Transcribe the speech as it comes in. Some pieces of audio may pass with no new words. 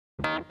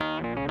Hello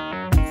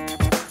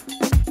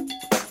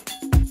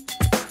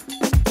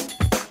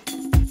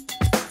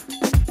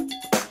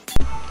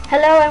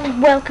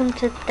and welcome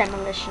to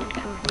Demolition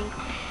Company.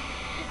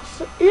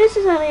 So, this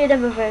is only a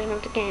demo version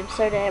of the game,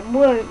 so there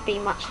won't be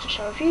much to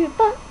show you,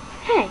 but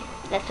hey,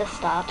 let's just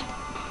start.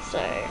 So,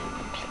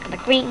 click on the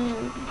green,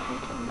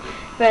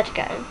 where to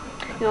go.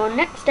 Your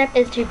next step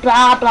is to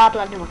blah blah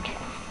blah, no one cares.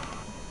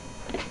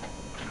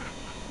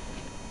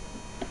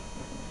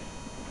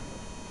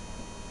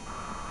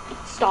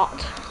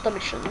 Start the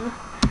mission.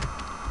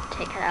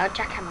 Take out our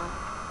jackhammer.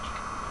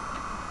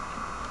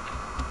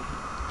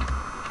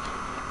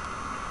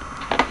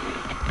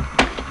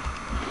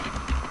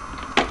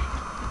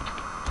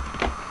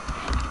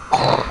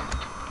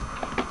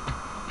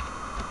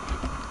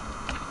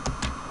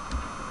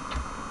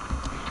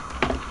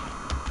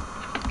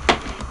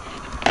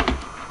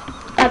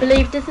 I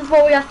believe this is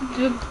what we have to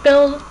do,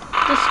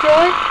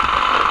 destroy.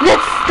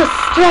 Let's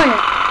destroy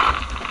it!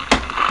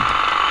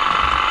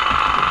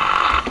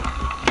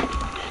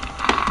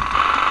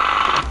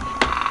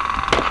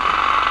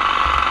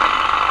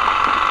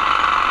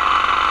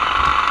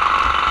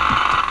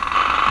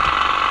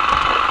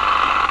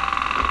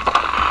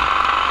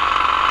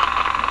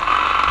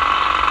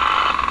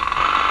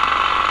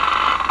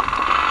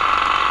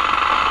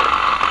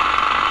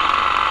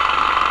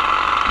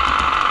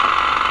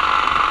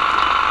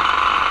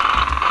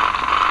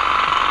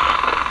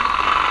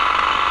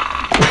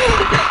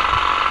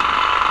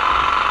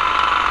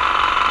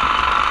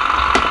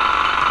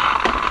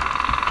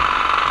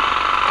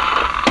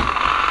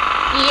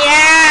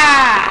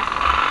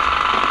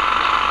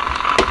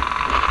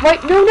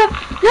 Wait, no!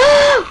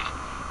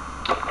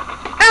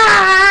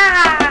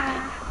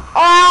 Ah!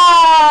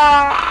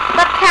 Oh!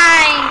 The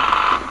pain!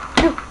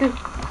 No.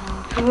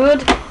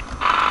 Good.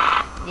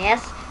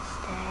 Yes,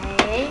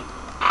 stay.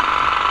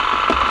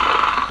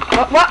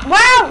 What?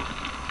 Wow!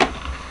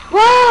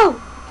 Whoa!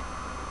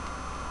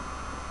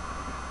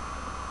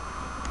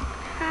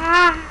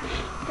 Ah!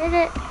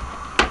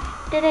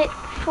 Did it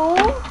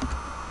fall?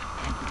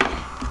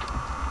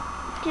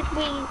 Did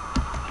we?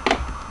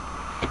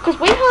 Because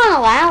we can't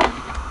allow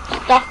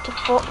stuff to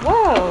fall.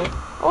 Whoa!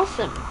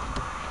 Awesome.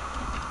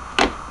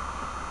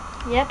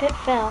 Yep, it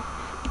fell.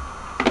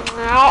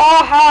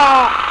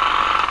 Oh!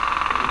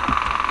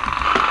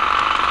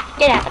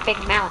 Get out the big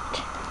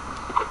mallet.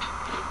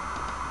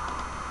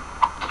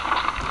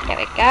 There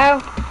we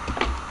go.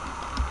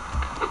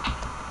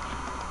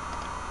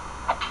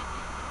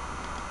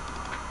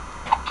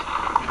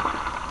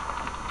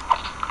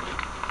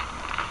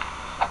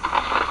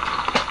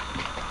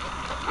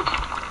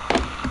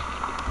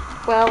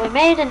 Well, we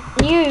made a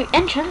new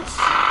entrance.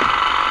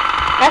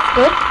 That's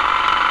good.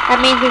 That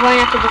means we won't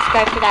have to just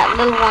go through that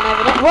little one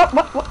over there. What?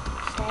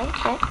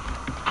 Stay.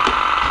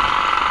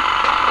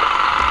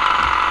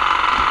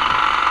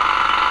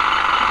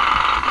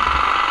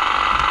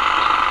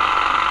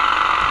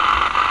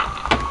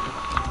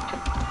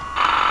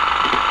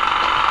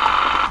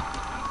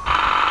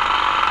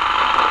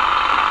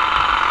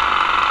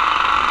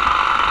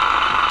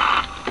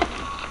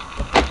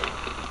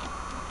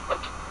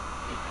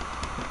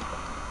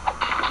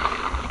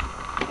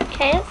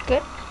 Okay, that's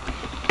good.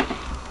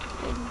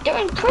 We're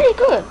doing pretty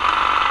good.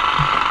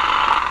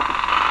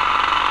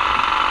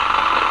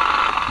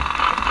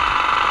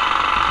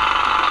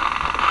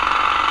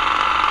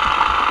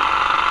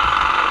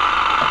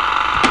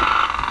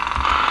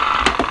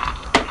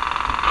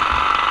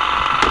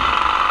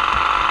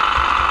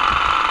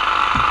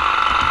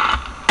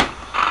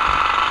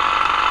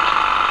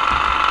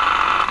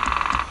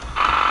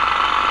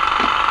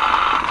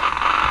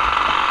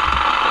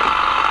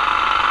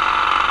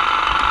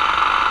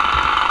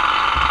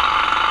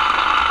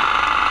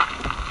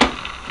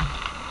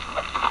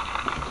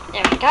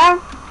 There we go.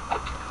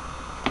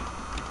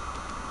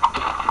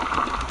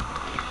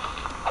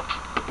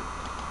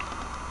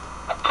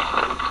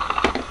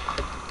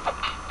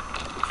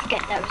 Let's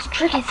get those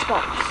tricky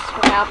spots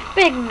with our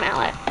big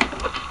mallet.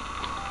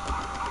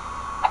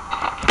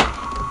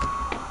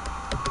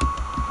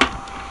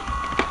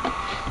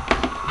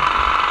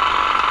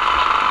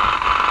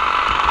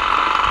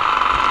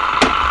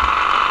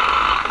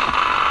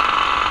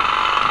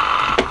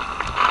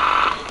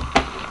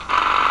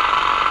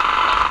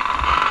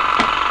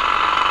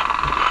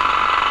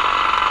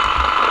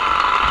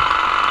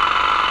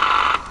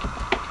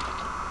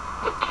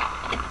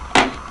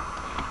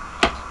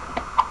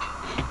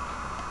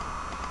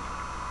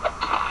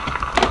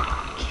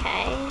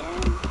 Okay.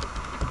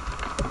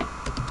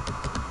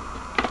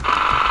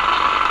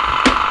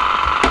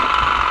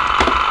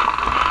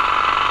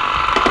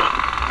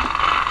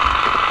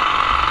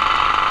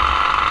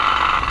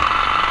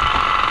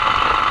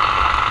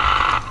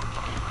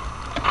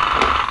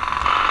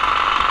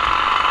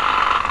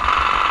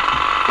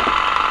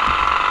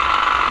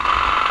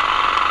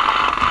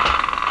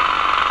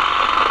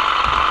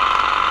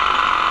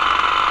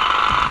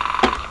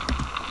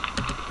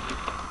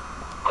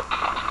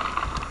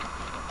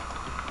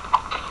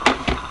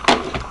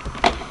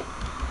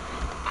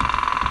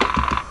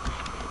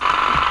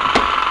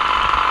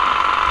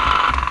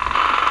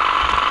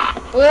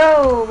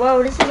 Whoa,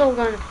 whoa, this is all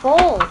going to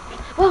fall.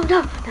 Whoa,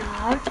 no,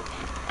 no.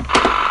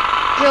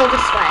 Drill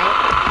this way.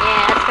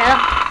 Yeah, that's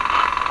better.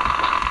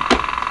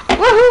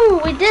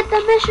 Woohoo! We did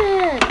the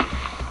mission!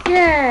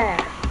 Yeah,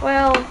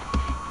 well,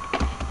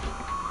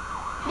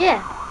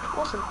 yeah,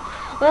 awesome.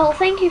 Well,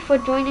 thank you for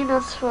joining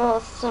us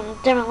for some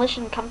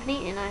Demolition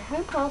Company, and I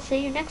hope I'll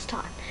see you next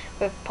time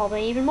with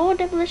probably even more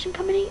Demolition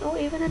Company or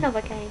even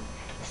another game.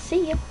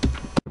 See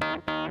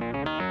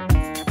ya!